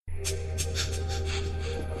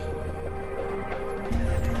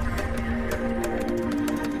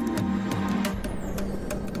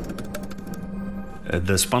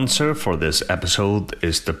The sponsor for this episode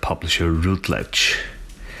is the publisher Routledge.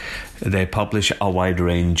 They publish a wide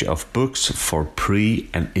range of books for pre-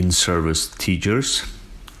 and in-service teachers,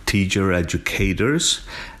 teacher educators,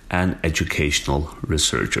 and educational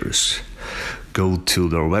researchers. Go to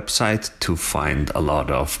their website to find a lot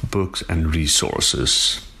of books and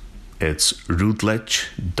resources. It's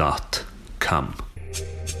routledge.com.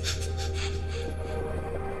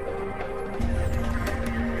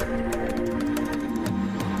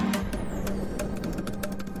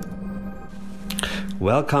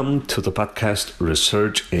 Welcome to the podcast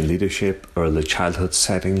Research in Leadership, Early Childhood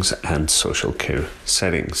Settings and Social Care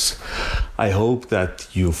Settings. I hope that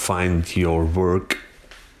you find your work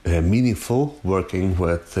meaningful, working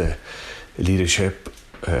with leadership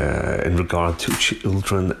in regard to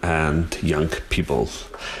children and young people.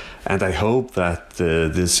 And I hope that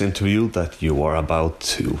this interview that you are about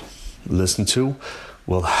to listen to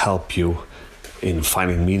will help you in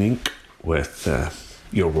finding meaning with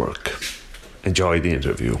your work. Enjoy the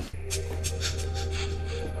interview.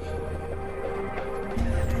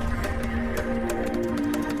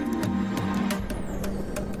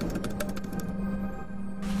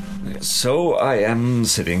 So I am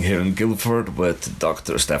sitting here in Guildford with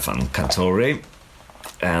Dr. Stefan Kantori,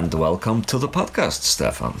 and welcome to the podcast,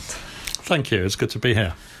 Stefan. Thank you, it's good to be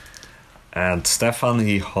here. And Stefan,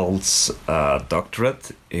 he holds a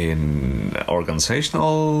doctorate in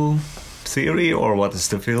organizational theory, or what is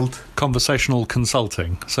the field? Conversational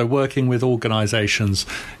consulting, so working with organizations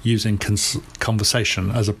using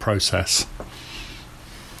conversation as a process.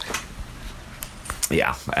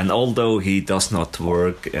 Yeah, and although he does not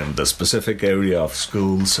work in the specific area of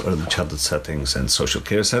schools, early childhood settings and social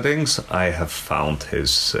care settings, I have found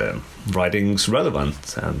his writings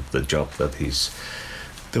relevant and the job that he's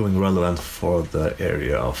doing relevant for the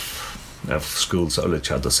area of schools, early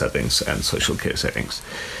childhood settings and social care settings.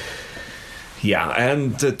 Yeah,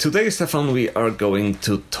 and today, Stefan, we are going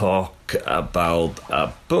to talk about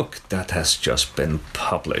a book that has just been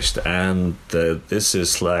published. And this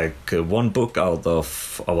is like one book out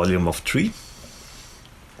of a volume of 3.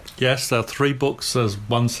 Yes, there are 3 books as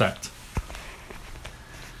one set.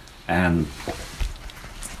 And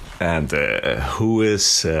who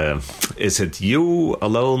is it you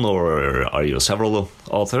alone, or are you several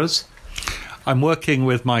authors? I'm working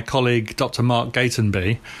with my colleague, Dr. Mark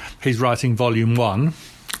Gatenby. He's writing Volume 1,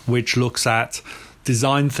 which looks at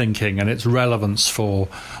design thinking and its relevance for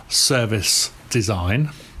service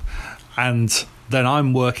design. And then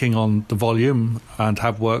I'm working on the volume and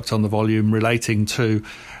have worked on the volume relating to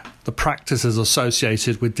the practices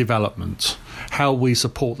associated with development, how we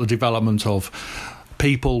support the development of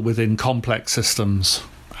people within complex systems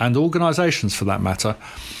and organisations for that matter.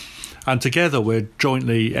 And together we're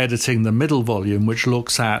jointly editing the middle volume, which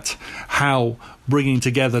looks at how, bringing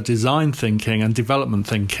together design thinking and development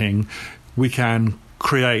thinking, we can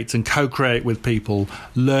create and co-create with people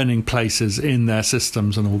learning places in their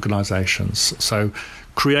systems and organisations. So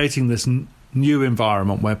creating this new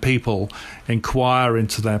environment where people inquire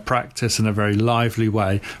into their practice in a very lively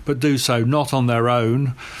way, but do so not on their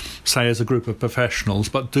own, say as a group of professionals,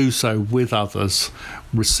 but do so with others,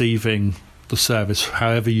 receiving the service,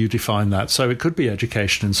 however you define that. So it could be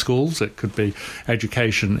education in schools, it could be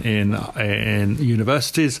education in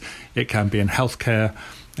universities, it can be in healthcare,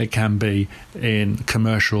 it can be in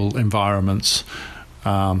commercial environments,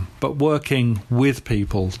 but working with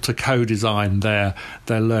people to co-design their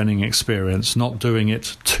learning experience, not doing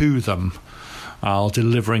it to them, or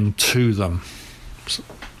delivering to them.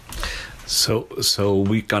 So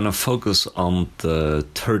we're gonna focus on the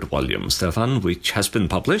 3rd volume, Stefan, which has been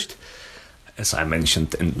published, as I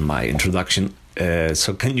mentioned in my introduction.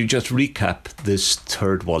 So can you just recap this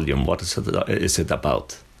 3rd volume? What is it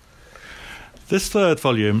about? This 3rd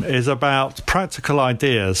volume is about practical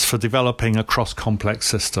ideas for developing across complex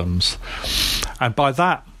systems. And by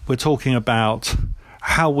that, we're talking about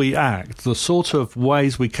how we act, the sort of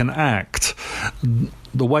ways we can act,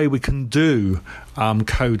 the way we can do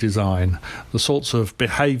co-design, the sorts of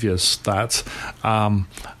behaviours that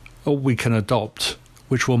we can adopt,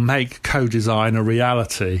 which will make co-design a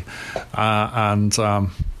reality, and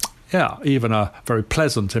even a very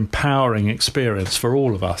pleasant, empowering experience for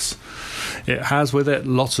all of us. It has with it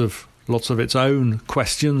lots of its own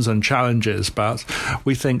questions and challenges, but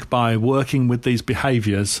we think by working with these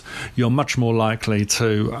behaviours, you're much more likely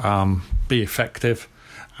to be effective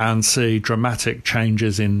and see dramatic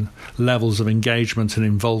changes in levels of engagement and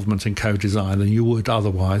involvement in co-design than you would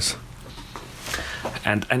otherwise.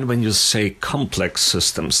 And when you say complex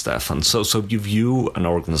system, Stefan, so you view an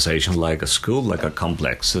organization like a school, like a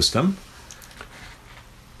complex system?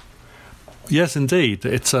 Yes, indeed.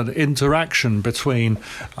 It's an interaction between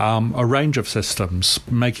a range of systems,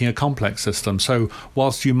 making a complex system. So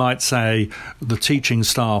whilst you might say the teaching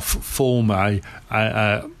staff form a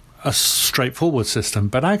straightforward system,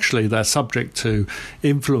 but actually they're subject to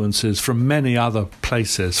influences from many other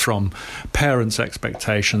places, from parents'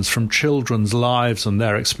 expectations, from children's lives and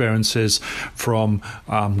their experiences, from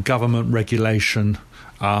government regulation,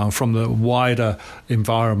 from the wider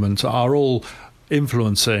environment, are all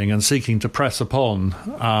influencing and seeking to press upon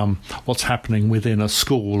what's happening within a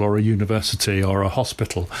school or a university or a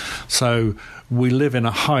hospital. So we live in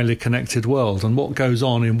a highly connected world, and what goes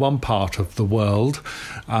on in one part of the world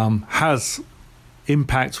has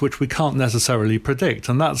impacts which we can't necessarily predict,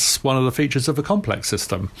 and that's one of the features of a complex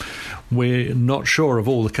system. We're not sure of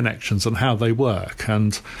all the connections and how they work,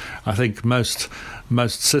 and I think most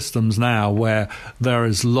systems now where there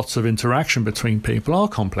is lots of interaction between people are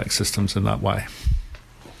complex systems in that way.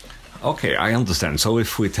 Okay, I understand. So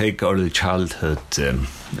if we take early childhood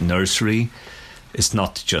nursery, it's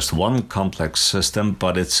not just one complex system,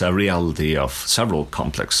 but it's a reality of several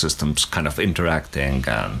complex systems kind of interacting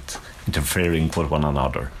and interfering with one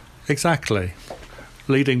another. Exactly.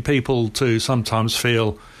 Leading people to sometimes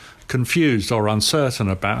feel confused or uncertain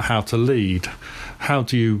about how to lead. How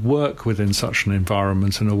do you work within such an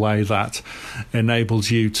environment in a way that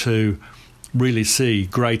enables you to really see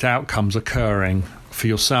great outcomes occurring for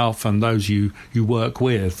yourself and those you work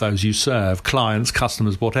with, those you serve, clients,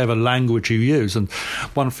 customers, whatever language you use? And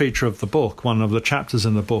one feature of the book, one of the chapters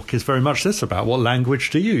in the book, is very much this about what language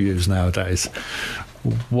do you use nowadays?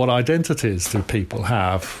 What identities do people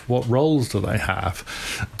have? What roles do they have?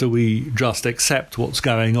 Do we just accept what's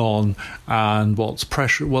going on and what's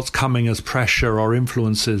coming as pressure or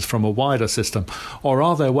influences from a wider system? Or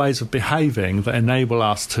are there ways of behaving that enable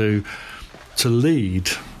us to lead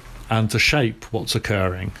and to shape what's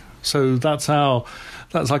occurring? So that's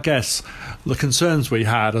I guess, the concerns we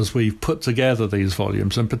had as we put together these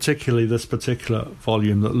volumes, and particularly this particular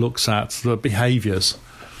volume that looks at the behaviours.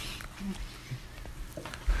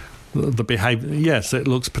 The behavior, yes, it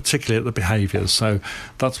looks particularly at the behaviours. So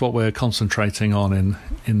that's what we're concentrating on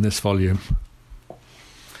in this volume.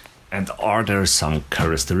 And are there some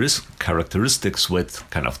characteristics with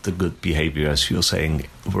kind of the good behavior, as you're saying,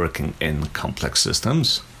 working in complex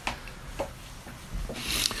systems?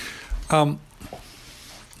 I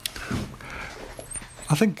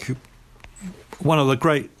think one of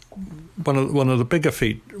the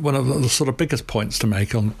sort of biggest points to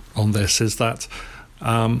make on this is that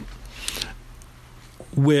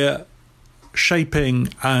we're shaping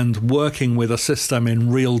and working with a system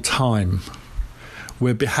in real time.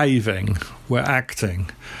 We're behaving, we're acting.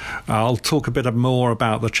 I'll talk a bit more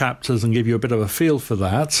about the chapters and give you a bit of a feel for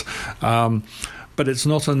that. But it's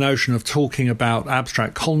not a notion of talking about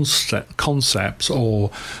abstract concepts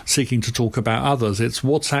or seeking to talk about others. It's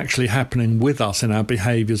what's actually happening with us in our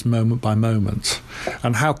behaviours moment by moment.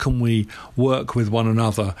 And how can we work with one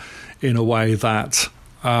another in a way that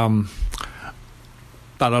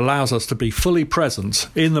that allows us to be fully present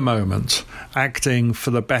in the moment, acting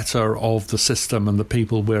for the better of the system and the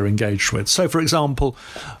people we're engaged with. So, for example,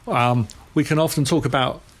 we can often talk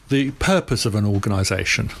about the purpose of an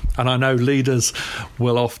organisation. And I know leaders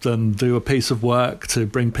will often do a piece of work to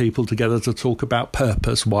bring people together to talk about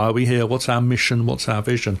purpose. Why are we here? What's our mission? What's our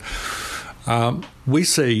vision? We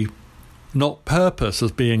see not purpose as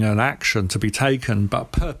being an action to be taken,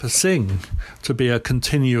 but purposing to be a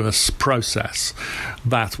continuous process,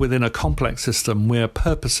 that within a complex system we're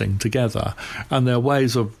purposing together, and there are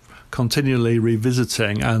ways of continually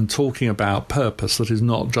revisiting and talking about purpose that is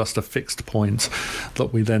not just a fixed point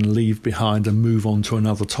that we then leave behind and move on to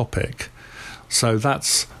another topic. So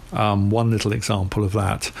that's one little example of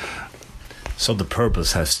that. So the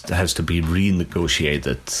purpose has to be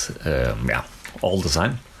renegotiated all the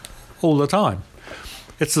time? All the time.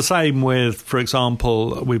 It's the same with, for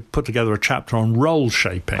example, we put together a chapter on role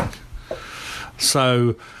shaping.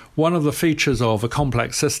 So one of the features of a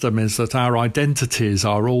complex system is that our identities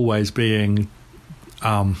are always being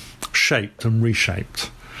shaped and reshaped.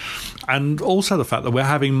 And also the fact that we're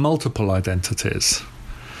having multiple identities.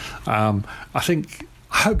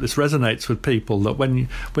 I hope this resonates with people, that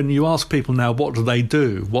when you ask people now, what do they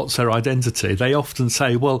do? What's their identity? They often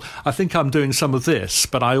say, well, I think I'm doing some of this,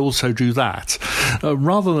 but I also do that.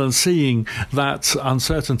 Rather than seeing that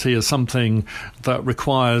uncertainty as something that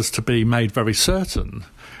requires to be made very certain,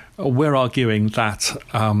 we're arguing that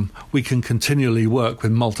we can continually work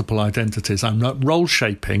with multiple identities, and that role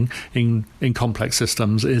shaping in complex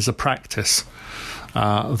systems is a practice.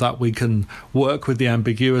 That we can work with the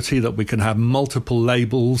ambiguity, that we can have multiple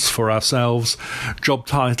labels for ourselves, job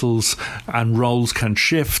titles and roles can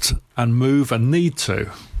shift and move and need to,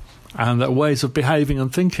 and that ways of behaving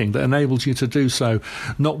and thinking that enables you to do so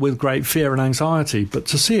not with great fear and anxiety, but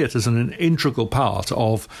to see it as an integral part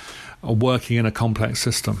of working in a complex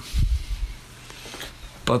system.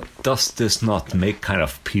 But does this not make kind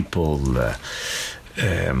of people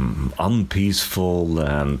unpeaceful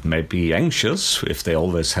and maybe anxious if they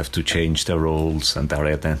always have to change their roles and their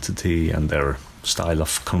identity and their style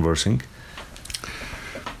of conversing?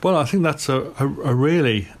 Well, I think that's a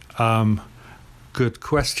really good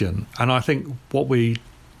question, and I think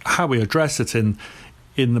how we address it in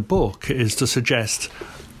the book is to suggest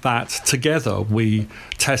that together we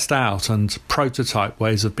test out and prototype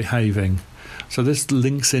ways of behaving. So this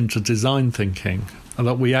links into design thinking, and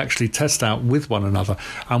that we actually test out with one another,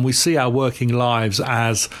 and we see our working lives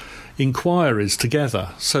as inquiries together.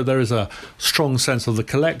 So there is a strong sense of the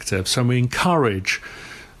collective, so we encourage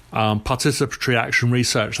participatory action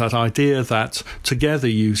research, that idea that together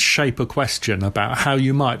you shape a question about how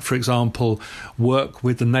you might, for example, work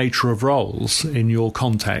with the nature of roles in your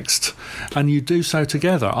context, and you do so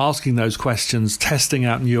together, asking those questions, testing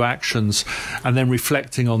out new actions, and then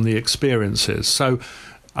reflecting on the experiences. So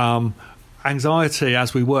anxiety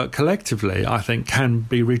as we work collectively, I think, can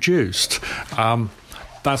be reduced.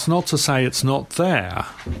 That's not to say it's not there.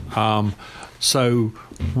 So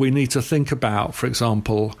we need to think about, for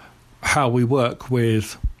example, how we work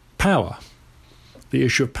with power, the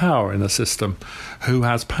issue of power in a system. Who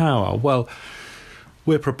has power? Well,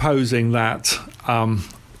 we're proposing that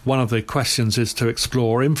one of the questions is to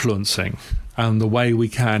explore influencing and the way we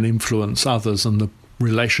can influence others and the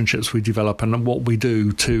relationships we develop and what we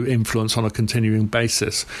do to influence on a continuing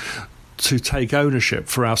basis, to take ownership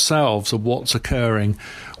for ourselves of what's occurring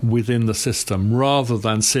within the system rather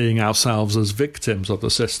than seeing ourselves as victims of the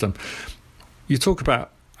system. You talk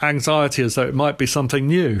about anxiety as though it might be something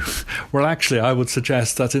new. Well, actually, I would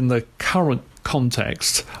suggest that in the current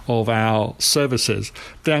context of our services,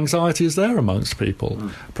 the anxiety is there amongst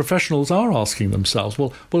people. Professionals are asking themselves,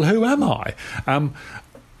 well, who am I?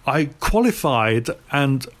 I qualified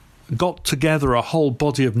and got together a whole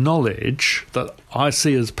body of knowledge that I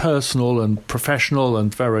see as personal and professional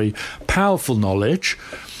and very powerful knowledge.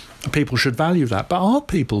 People should value that. But are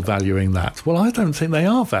people valuing that? Well, I don't think they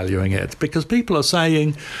are valuing it, because people are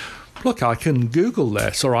saying, look, I can Google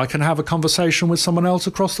this, or I can have a conversation with someone else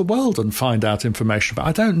across the world and find out information. But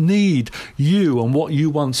I don't need you and what you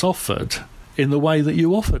once offered in the way that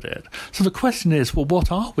you offered it. So the question is, well,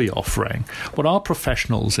 what are we offering? What are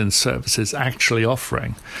professionals in services actually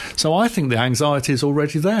offering? So I think the anxiety is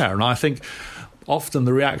already there, and I think often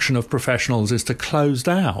the reaction of professionals is to close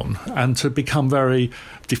down and to become very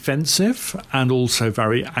defensive and also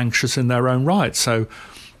very anxious in their own right. So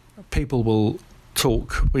people will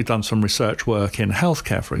talk, we've done some research work in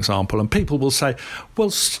healthcare, for example, and people will say,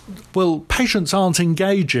 well, patients aren't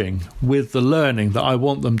engaging with the learning that I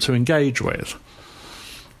want them to engage with.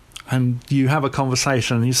 And you have a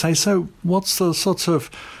conversation and you say, so what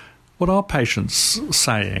are patients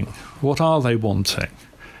saying? What are they wanting?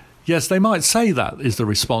 Yes, they might say that is the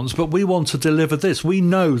response, but we want to deliver this. We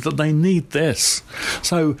know that they need this.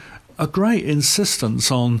 So a great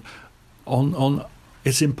insistence on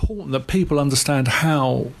it's important that people understand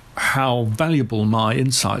how valuable my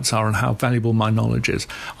insights are and how valuable my knowledge is.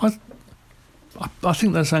 I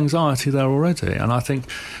think there's anxiety there already, and I think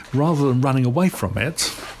rather than running away from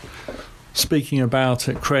it, speaking about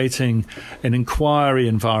it, creating an inquiry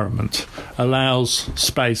environment allows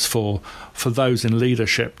space for those in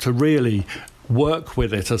leadership to really work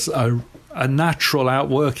with it as a natural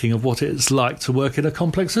outworking of what it's like to work in a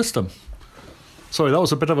complex system. Sorry, that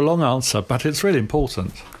was a bit of a long answer, but it's really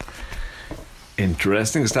important.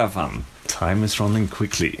 Interesting, Stefan. Time is running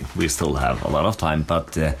quickly. We still have a lot of time,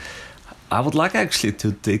 but I would like actually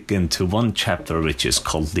to dig into one chapter which is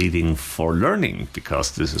called Leading for Learning,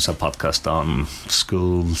 because this is a podcast on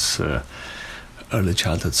schools, early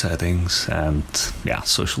childhood settings, and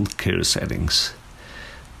social care settings.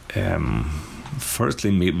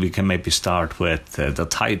 Firstly, we can maybe start with the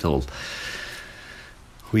title.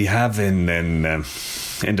 We have in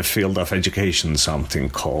the field of education something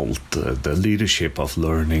called the leadership of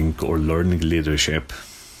learning, or learning leadership.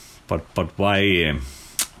 But why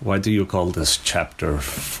do you call this chapter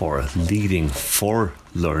for leading for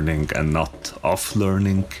learning and not of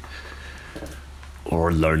learning,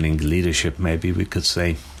 or learning leadership? Maybe we could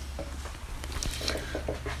say.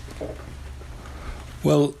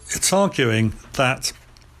 Well, it's arguing that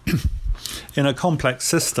in a complex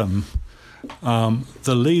system,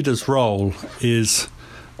 the leader's role is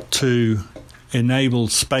to enable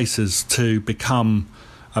spaces to become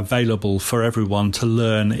available for everyone to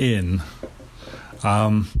learn in.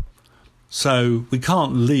 So we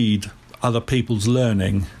can't lead other people's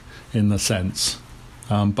learning in the sense,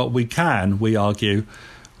 but we can, we argue,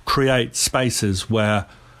 create spaces where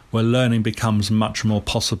learning becomes much more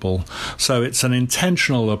possible. So it's an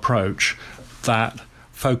intentional approach that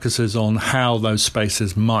focuses on how those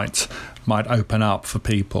spaces might open up for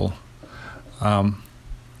people.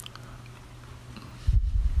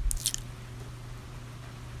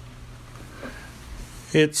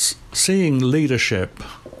 It's seeing leadership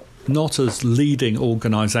not as leading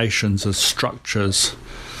organisations as structures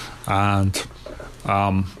and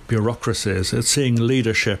bureaucracies. It's seeing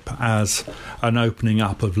leadership as an opening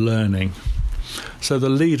up of learning. So the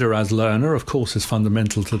leader as learner, of course, is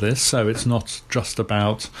fundamental to this. So it's not just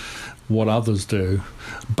about what others do,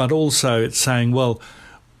 but also it's saying, well,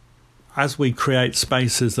 as we create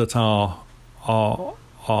spaces that are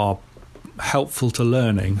helpful to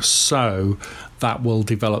learning, so that will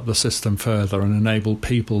develop the system further and enable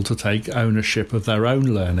people to take ownership of their own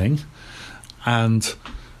learning and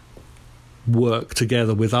work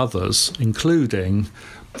together with others, including,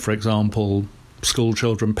 for example, school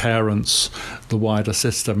children, parents, the wider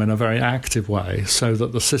system, in a very active way, so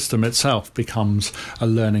that the system itself becomes a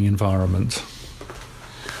learning environment.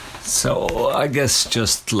 So I guess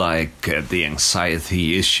just like the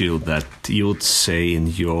anxiety issue that you would say in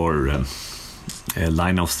your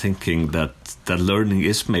line of thinking, that learning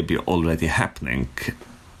is maybe already happening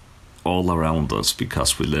all around us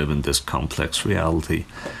because we live in this complex reality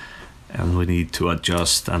and we need to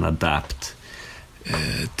adjust and adapt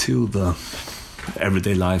to the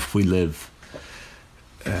everyday life we live.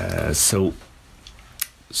 So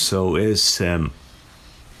is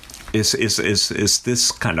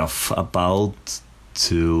this kind of about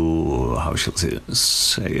to, how shall I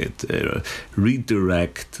say it,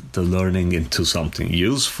 redirect the learning into something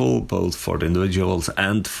useful both for the individuals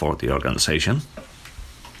and for the organization?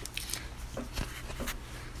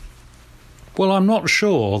 Well, I'm not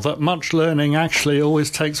sure that much learning actually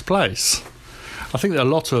always takes place. I think that a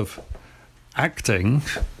lot of acting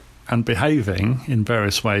and behaving in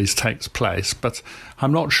various ways takes place, but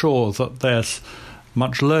I'm not sure that there's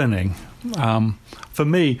much learning. For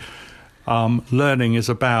me, learning is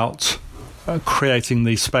about creating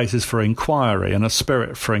these spaces for inquiry and a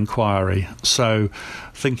spirit for inquiry. So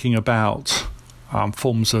thinking about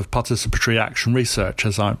forms of participatory action research,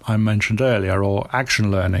 as I mentioned earlier, or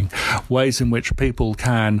action learning, ways in which people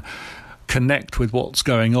can connect with what's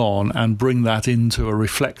going on and bring that into a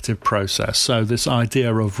reflective process. So this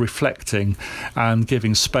idea of reflecting and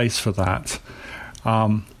giving space for that.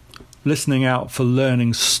 Listening out for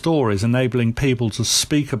learning stories, enabling people to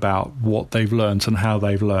speak about what they've learnt and how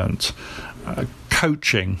they've learnt.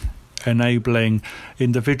 Coaching, enabling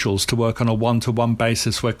individuals to work on a one-to-one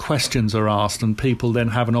basis where questions are asked and people then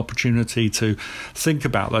have an opportunity to think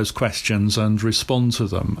about those questions and respond to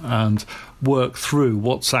them and work through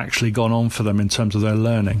what's actually gone on for them in terms of their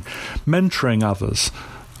learning. Mentoring others,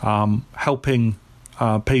 helping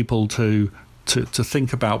people to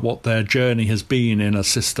think about what their journey has been in a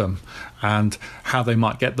system and how they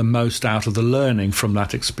might get the most out of the learning from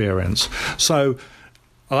that experience. So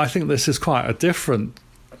I think this is quite a different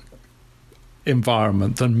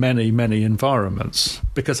environment than many environments,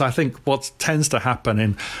 because I think what tends to happen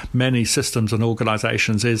in many systems and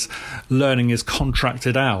organizations is learning is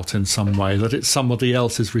contracted out in some way, that it's somebody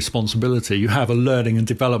else's responsibility. You have a learning and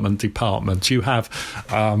development department, you have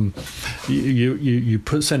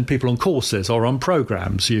send people on courses or on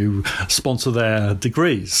programs, you sponsor their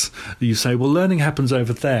degrees, you say, well, learning happens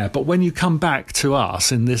over there, but when you come back to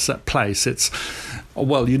us in this place, it's,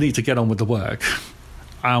 well, you need to get on with the work.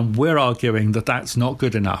 And we're arguing that that's not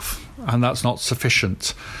good enough and that's not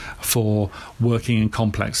sufficient for working in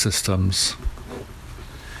complex systems.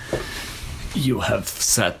 You have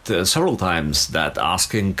said several times that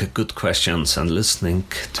asking good questions and listening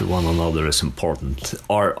to one another is important.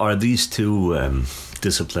 Are these two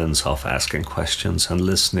disciplines of asking questions and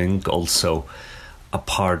listening also a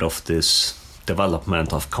part of this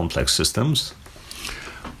development of complex systems?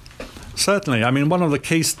 Certainly. I mean, one of the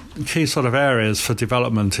key sort of areas for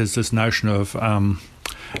development is this notion of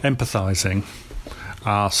empathizing.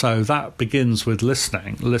 So that begins with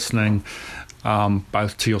listening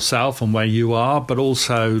both to yourself and where you are, but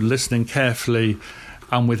also listening carefully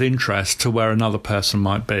and with interest to where another person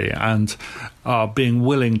might be, and being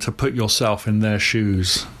willing to put yourself in their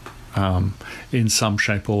shoes in some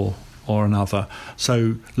shape or or another.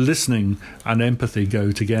 So listening and empathy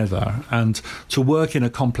go together. And to work in a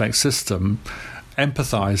complex system,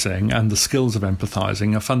 empathizing and the skills of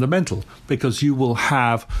empathizing are fundamental, because you will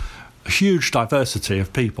have a huge diversity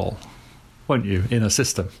of people, won't you, in a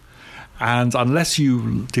system? And unless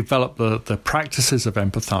you develop the practices of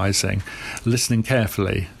empathizing, listening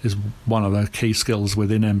carefully is one of the key skills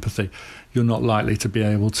within empathy, you're not likely to be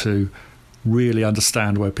able to really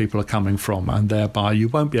understand where people are coming from, and thereby you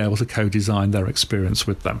won't be able to co-design their experience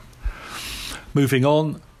with them. Moving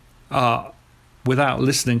on, without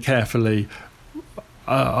listening carefully,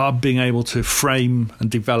 being able to frame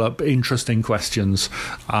and develop interesting questions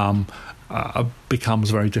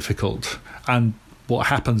becomes very difficult. And what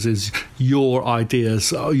happens is your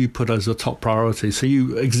ideas you put as a top priority. So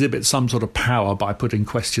you exhibit some sort of power by putting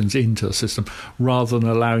questions into the system rather than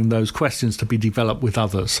allowing those questions to be developed with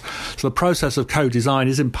others. So the process of co-design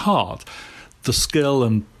is in part the skill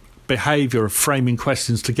and behaviour of framing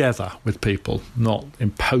questions together with people, not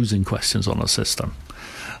imposing questions on a system.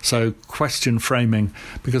 So question framing,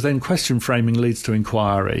 because then question framing leads to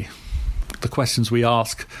inquiry. The questions we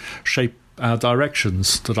ask shape our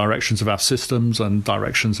directions, the directions of our systems and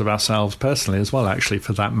directions of ourselves personally as well, actually,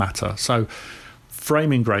 for that matter. So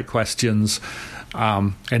framing great questions,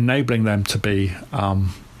 enabling them to be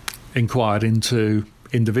inquired into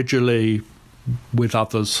individually with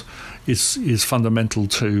others is fundamental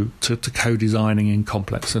to co-designing in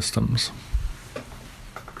complex systems.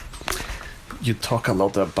 You talk a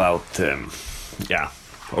lot about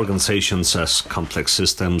organizations as complex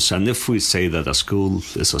systems, and if we say that a school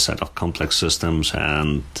is a set of complex systems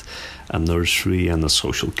and a nursery and a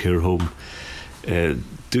social care home,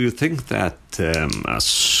 do you think that a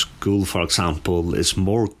school, for example, is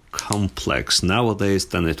more complex nowadays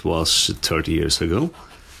than it was 30 years ago?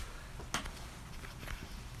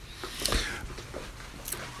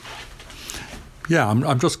 Yeah,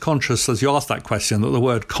 I'm just conscious as you ask that question that the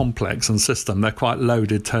word complex and system, they're quite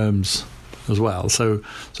loaded terms as well. So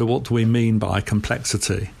what do we mean by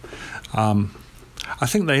complexity? I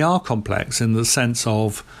think they are complex in the sense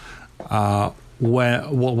of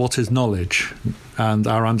what is knowledge and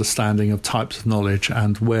our understanding of types of knowledge,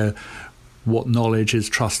 and what knowledge is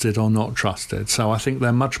trusted or not trusted. So I think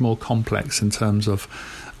they're much more complex in terms of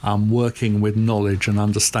working with knowledge and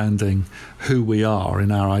understanding who we are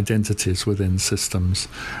in our identities within systems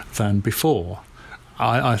than before.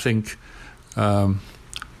 I think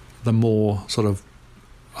the more sort of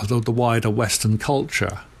the wider Western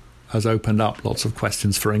culture has opened up lots of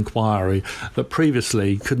questions for inquiry that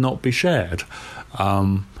previously could not be shared.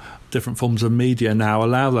 Different forms of media now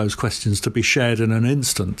allow those questions to be shared in an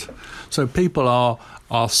instant. So people are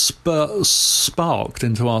sparked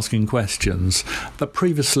into asking questions that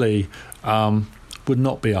previously would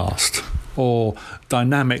not be asked, or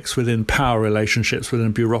dynamics within power relationships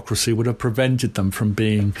within bureaucracy would have prevented them from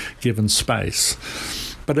being given space.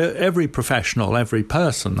 But every professional, every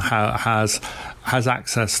person has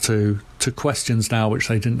access to questions now which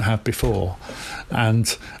they didn't have before, and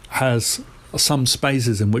has some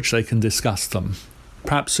spaces in which they can discuss them.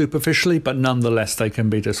 Perhaps superficially, but nonetheless they can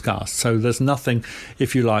be discussed. So there's nothing,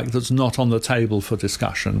 if you like, that's not on the table for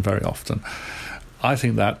discussion very often. I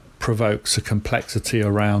think that provokes a complexity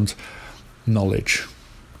around knowledge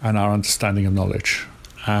and our understanding of knowledge.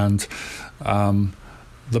 And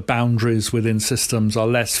the boundaries within systems are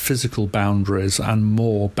less physical boundaries and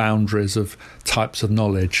more boundaries of types of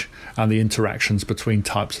knowledge and the interactions between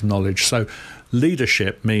types of knowledge. So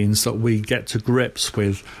leadership means that we get to grips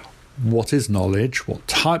with what is knowledge, what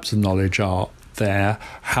types of knowledge are there,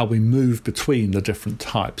 how we move between the different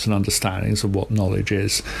types and understandings of what knowledge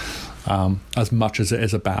is, as much as it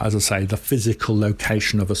is about, as I say, the physical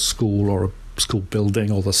location of a school or a school building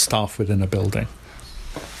or the staff within a building.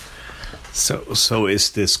 So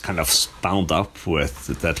is this kind of bound up with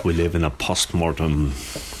that we live in a postmodern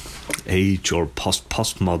age or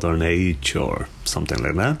postmodern age or something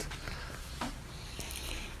like that?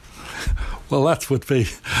 Well, that would be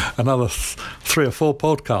another 3 or 4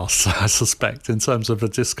 podcasts, I suspect, in terms of a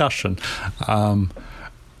discussion. I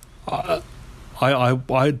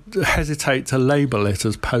hesitate to label it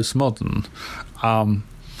as postmodern,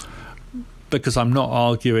 because I'm not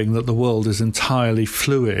arguing that the world is entirely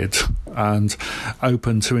fluid and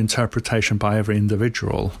open to interpretation by every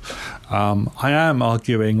individual. I am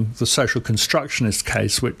arguing the social constructionist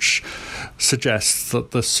case, which suggests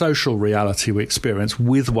that the social reality we experience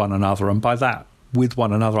with one another, and by that with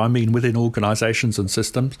one another I mean within organisations and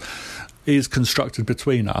systems, is constructed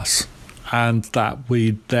between us. and that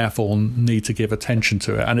we therefore need to give attention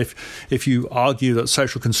to it. And if you argue that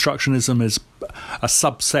social constructionism is a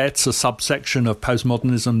subsection of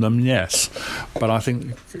postmodernism, then yes. But I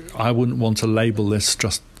think I wouldn't want to label this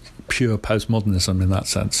just pure postmodernism in that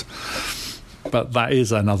sense. But that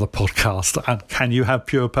is another podcast. And can you have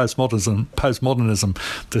pure postmodernism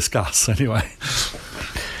discuss anyway?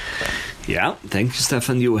 Yeah, thank you,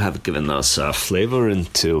 Stefan. You have given us a flavor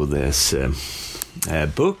into this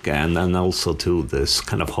book and also to this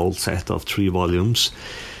kind of whole set of 3 volumes.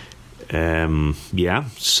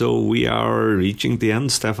 So we are reaching the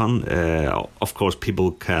end, Stefan. Of course,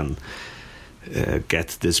 people can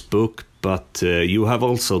get this book, but you have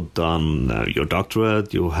also done your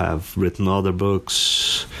doctorate, you have written other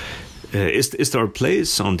books. Is there a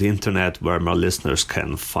place on the internet where my listeners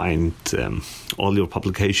can find all your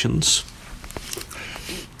publications?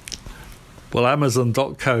 Well,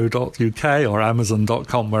 amazon.co.uk or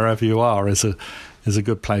amazon.com, wherever you are, is a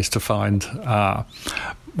good place to find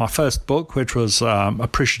my first book, which was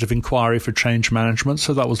Appreciative Inquiry for Change Management.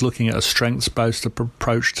 So that was looking at a strengths-based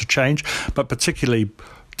approach to change, but particularly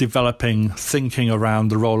developing thinking around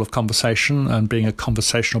the role of conversation and being a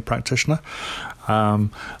conversational practitioner.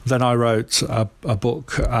 Then I wrote a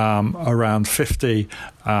book around 50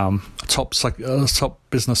 top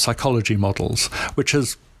business psychology models, which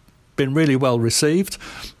has been really well received.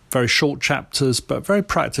 Very short chapters, but very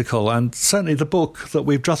practical. And certainly the book that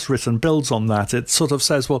we've just written builds on that. It sort of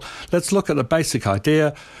says, well, let's look at the basic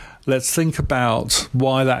idea. Let's think about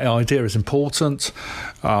why that idea is important,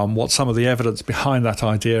 what some of the evidence behind that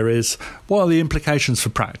idea is, what are the implications for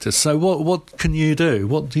practice. So what can you do?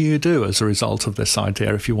 What do you do as a result of this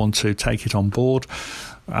idea if you want to take it on board?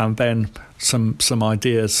 And then some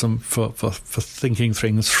ideas for thinking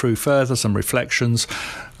things through further, some reflections,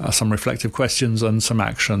 some reflective questions, and some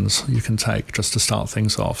actions you can take just to start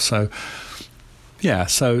things off. So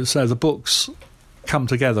the books come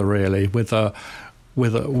together really with a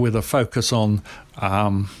focus on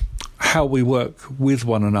how we work with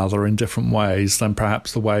one another in different ways than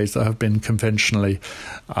perhaps the ways that have been conventionally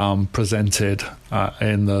presented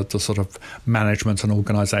in the sort of management and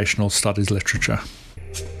organisational studies literature.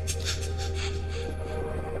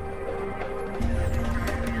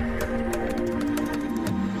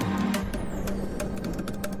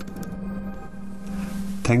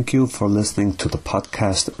 Thank you for listening to the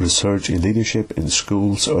podcast Research in Leadership in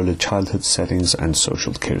Schools, Early Childhood Settings and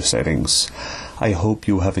Social Care Settings. I hope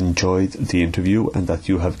you have enjoyed the interview and that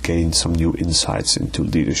you have gained some new insights into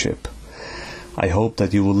leadership. I hope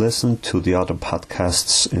that you will listen to the other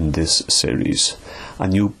podcasts in this series. A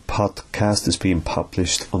new podcast is being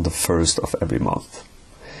published on the 1st of every month.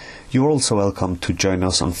 You are also welcome to join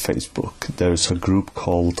us on Facebook. There is a group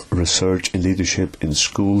called Research in Leadership in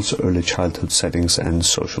Schools, Early Childhood Settings and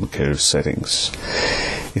Social Care Settings.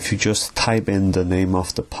 If you just type in the name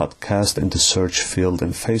of the podcast in the search field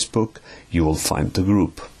in Facebook, you will find the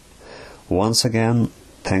group. Once again,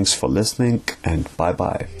 thanks for listening and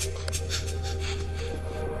bye-bye.